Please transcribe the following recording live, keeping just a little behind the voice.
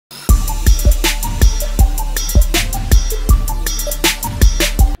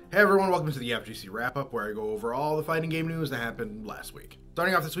Hey everyone, welcome to the FGC wrap-up, where I go over all the fighting game news that happened last week.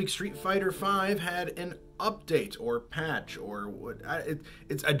 Starting off this week, Street Fighter V had an update or patch or what?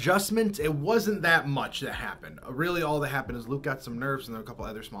 It's adjustment. It wasn't that much that happened. Really, all that happened is Luke got some nerfs and then a couple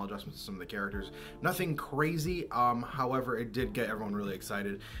other small adjustments to some of the characters. Nothing crazy. However, it did get everyone really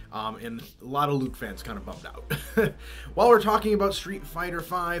excited, and a lot of Luke fans kind of bummed out. While we're talking about Street Fighter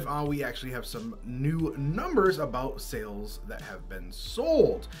V, we actually have some new numbers about sales that have been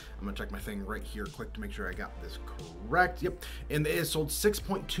sold. I'm gonna check my thing right here quick to make sure I got this correct. Yep, and it sold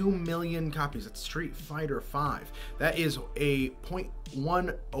 6.2 million copies. That's Street Fighter V. That is a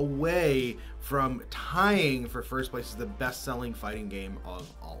 0.1 away from tying for first place as the best-selling fighting game of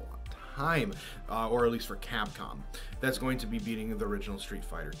all time, or at least for Capcom. That's going to be beating the original Street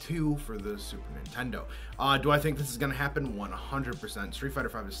Fighter 2 for the Super Nintendo. Do I think this is going to happen? 100%. Street Fighter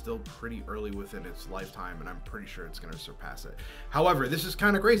 5 is still pretty early within its lifetime, and I'm pretty sure it's going to surpass it. However, this is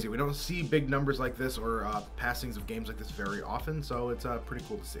kind of crazy. We don't see big numbers like this or passings of games like this very often, so it's pretty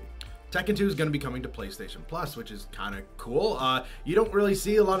cool to see. Tekken 2 is going to be coming to PlayStation Plus, which is kind of cool. You don't really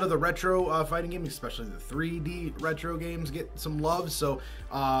see a lot of the retro fighting games, especially the 3D retro games, get some love. So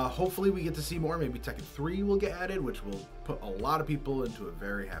hopefully we get to see more. Maybe Tekken 3 will get added, which will put a lot of people into a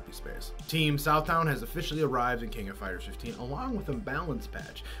very happy space. Team Southtown has officially arrived in King of Fighters 15, along with a balance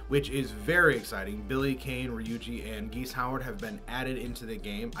patch, which is very exciting. Billy, Kane, Ryuji, and Geese Howard have been added into the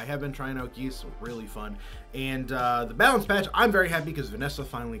game. I have been trying out Geese, really fun. And the balance patch, I'm very happy because Vanessa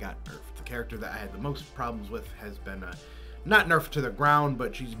finally got nerfed. The character that I had the most problems with has been not nerfed to the ground,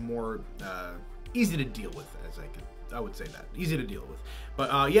 but she's more easy to deal with, I would say that. Easy to deal with.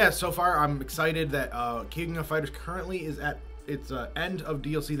 But yeah, so far I'm excited that King of Fighters currently is at its end of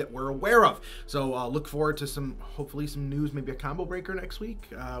DLC that we're aware of. So look forward to hopefully some news, maybe a combo breaker next week.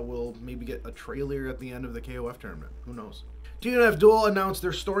 We'll maybe get a trailer at the end of the KOF tournament. Who knows? TNF Duel announced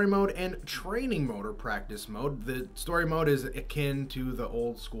their story mode and training mode or practice mode. The story mode is akin to the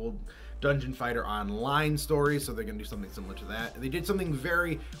old school Dungeon Fighter Online story, so they're going to do something similar to that. They did something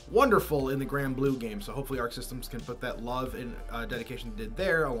very wonderful in the Grand Blue game, so hopefully Arc Systems can put that love and dedication they did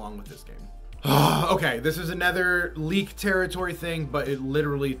there along with this game. Okay, this is another leak territory thing, but it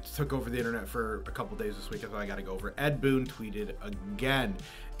literally took over the internet for a couple days this week. I thought I gotta go over. Ed Boon tweeted again,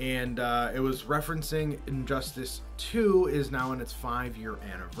 and it was referencing Injustice 2 is now in its 5-year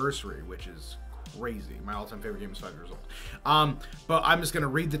anniversary, which is crazy. My all-time favorite game is 5 years old. But I'm just gonna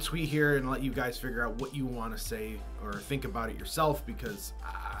read the tweet here and let you guys figure out what you want to say or think about it yourself, because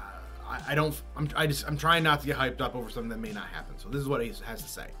I'm trying not to get hyped up over something that may not happen. So this is what he has to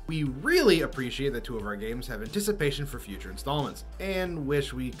say. We really appreciate that 2 of our games have anticipation for future installments and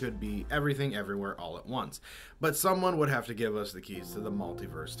wish we could be everything everywhere all at once. But someone would have to give us the keys to the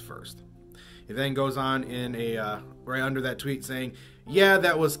multiverse first. He then goes on in right under that tweet saying, yeah,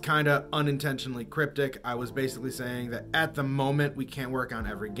 that was kind of unintentionally cryptic. I was basically saying that at the moment we can't work on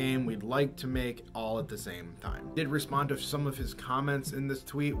every game we'd like to make all at the same time. Did respond to some of his comments in this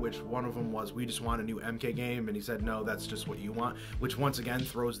tweet, which one of them was, we just want a new MK game, and he said, no, that's just what you want, which once again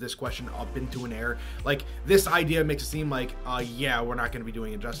throws this question up into an air. Like, this idea makes it seem like, yeah, we're not going to be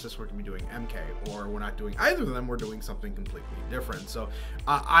doing Injustice, we're going to be doing MK, or we're not doing either of them, we're doing something completely different. So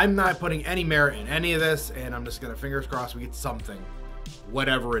I'm not putting any merit in any of this, and I'm just going to fingers crossed we get something,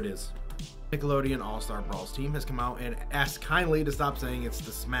 whatever it is. Nickelodeon All-Star Brawl's team has come out and asked kindly to stop saying it's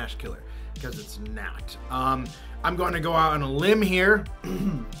the Smash Killer, because it's not. I'm going to go out on a limb here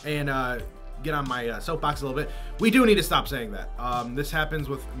and get on my soapbox a little bit. We do need to stop saying that. This happens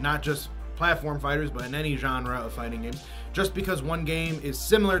with not just platform fighters, but in any genre of fighting games. Just because one game is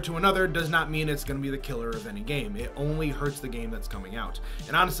similar to another does not mean it's going to be the killer of any game. It only hurts the game that's coming out.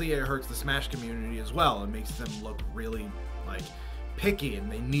 And honestly, it hurts the Smash community as well. It makes them look really, like, picky, and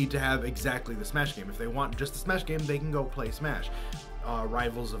they need to have exactly the Smash game. If they want just the Smash game, they can go play Smash.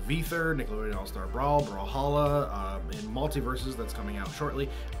 Rivals of Aether, Nickelodeon All-Star Brawl, Brawlhalla, and Multiversus that's coming out shortly,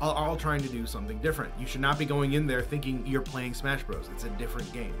 are all trying to do something different. You should not be going in there thinking you're playing Smash Bros. It's a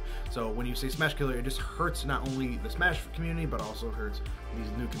different game. So when you say Smash Killer, it just hurts not only the Smash community, but also hurts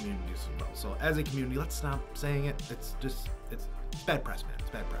these new communities as well. So as a community, let's stop saying it. It's bad press, man. It's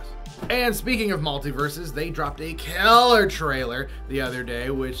bad press. And speaking of Multiverses, they dropped a killer trailer the other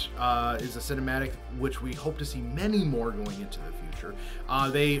day, which is a cinematic, which we hope to see many more going into the future.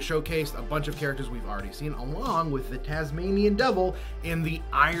 They showcased a bunch of characters we've already seen, along with the Tasmanian Devil and the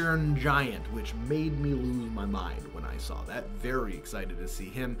Iron Giant, which made me lose my mind when I saw that. Very excited to see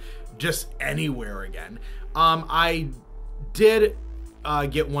him just anywhere again. I did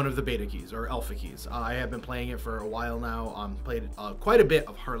get one of the beta keys or alpha keys. I have been playing it for a while now. Played quite a bit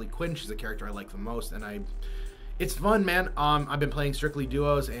of Harley Quinn. She's the character I like the most, and It's fun, man. I've been playing strictly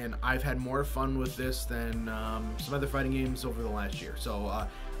duos, and I've had more fun with this than some other fighting games over the last year. So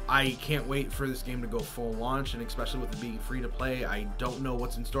I can't wait for this game to go full launch, and especially with it being free to play. I don't know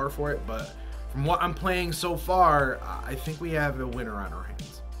what's in store for it, but from what I'm playing so far, I think we have a winner on our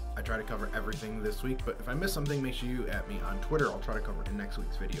hands. I try to cover everything this week, but if I miss something, make sure you at me on Twitter. I'll try to cover it in next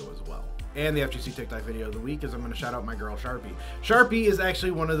week's video as well. And the FGC TikTok video of the week is I'm going to shout out my girl Sharpie. Sharpie is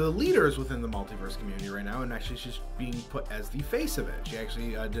actually one of the leaders within the Multiverse community right now, and actually she's being put as the face of it. She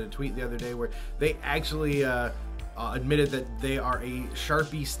actually did a tweet the other day where they actually admitted that they are a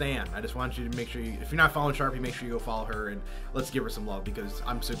Sharpie stan. I just want you to make sure if you're not following Sharpie, make sure you go follow her, and let's give her some love because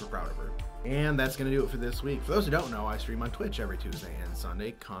I'm super proud of her. And that's going to do it for this week. For those who don't know, I stream on Twitch every Tuesday and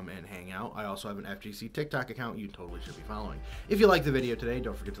Sunday. Come and hang out. I also have an FGC TikTok account you totally should be following. If you liked the video today,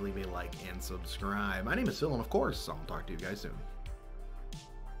 don't forget to leave a like and subscribe. My name is Phil, and of course, I'll talk to you guys soon.